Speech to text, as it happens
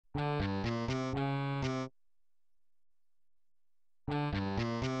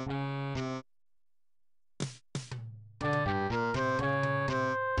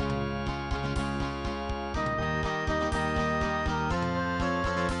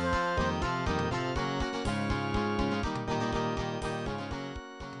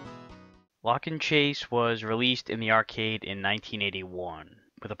Lock and Chase was released in the arcade in 1981,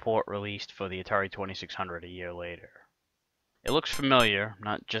 with a port released for the Atari 2600 a year later. It looks familiar,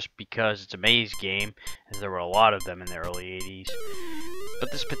 not just because it's a maze game, as there were a lot of them in the early 80s,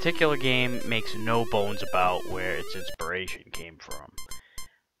 but this particular game makes no bones about where its inspiration came from.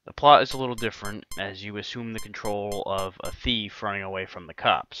 The plot is a little different, as you assume the control of a thief running away from the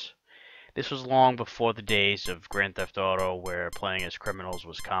cops. This was long before the days of Grand Theft Auto, where playing as criminals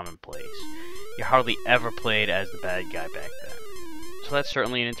was commonplace. You hardly ever played as the bad guy back then. So that's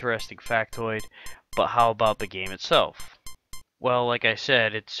certainly an interesting factoid, but how about the game itself? Well, like I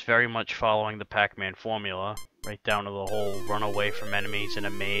said, it's very much following the Pac-Man formula, right down to the whole run away from enemies in a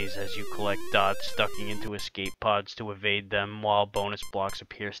maze as you collect dots, ducking into escape pods to evade them while bonus blocks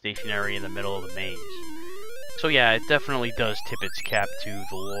appear stationary in the middle of the maze. So yeah, it definitely does tip its cap to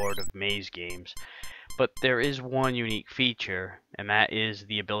the Lord of Maze games, but there is one unique feature, and that is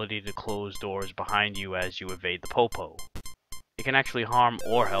the ability to close doors behind you as you evade the popo. It can actually harm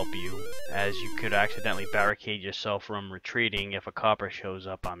or help you, as you could accidentally barricade yourself from retreating if a copper shows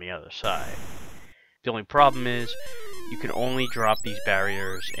up on the other side. The only problem is, you can only drop these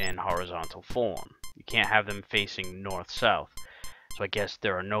barriers in horizontal form. You can't have them facing north-south, so I guess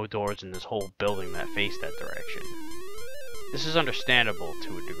there are no doors in this whole building that face that direction. This is understandable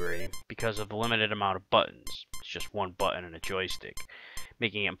to a degree, because of the limited amount of buttons. It's just one button and a joystick,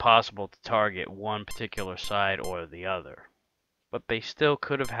 making it impossible to target one particular side or the other. But they still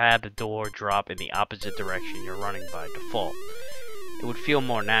could have had the door drop in the opposite direction you're running by default. It would feel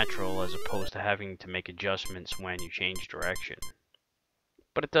more natural as opposed to having to make adjustments when you change direction.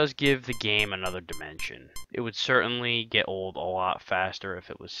 But it does give the game another dimension. It would certainly get old a lot faster if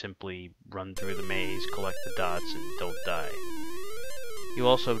it was simply run through the maze, collect the dots, and don't die. You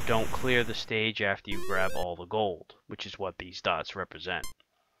also don't clear the stage after you grab all the gold, which is what these dots represent.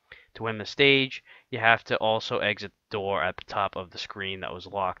 To win the stage, you have to also exit the door at the top of the screen that was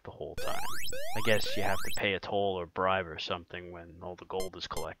locked the whole time. I guess you have to pay a toll or bribe or something when all the gold is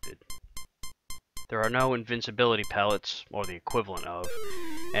collected. There are no invincibility pellets, or the equivalent of,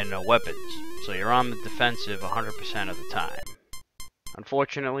 and no weapons, so you're on the defensive 100% of the time.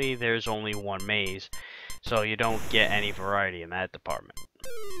 Unfortunately, there's only one maze, so you don't get any variety in that department.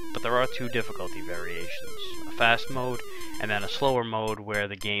 But there are two difficulty variations, a fast mode and then a slower mode where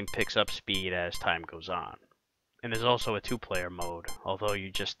the game picks up speed as time goes on. And there's also a two-player mode, although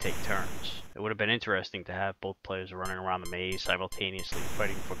you just take turns. It would have been interesting to have both players running around the maze simultaneously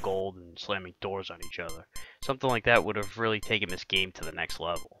fighting for gold and slamming doors on each other. Something like that would have really taken this game to the next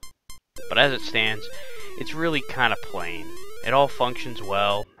level. But as it stands, it's really kinda plain. It all functions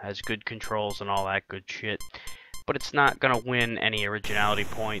well, has good controls and all that good shit, but it's not gonna win any originality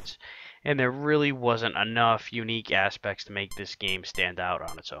points, and there really wasn't enough unique aspects to make this game stand out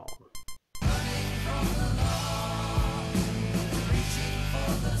on its own.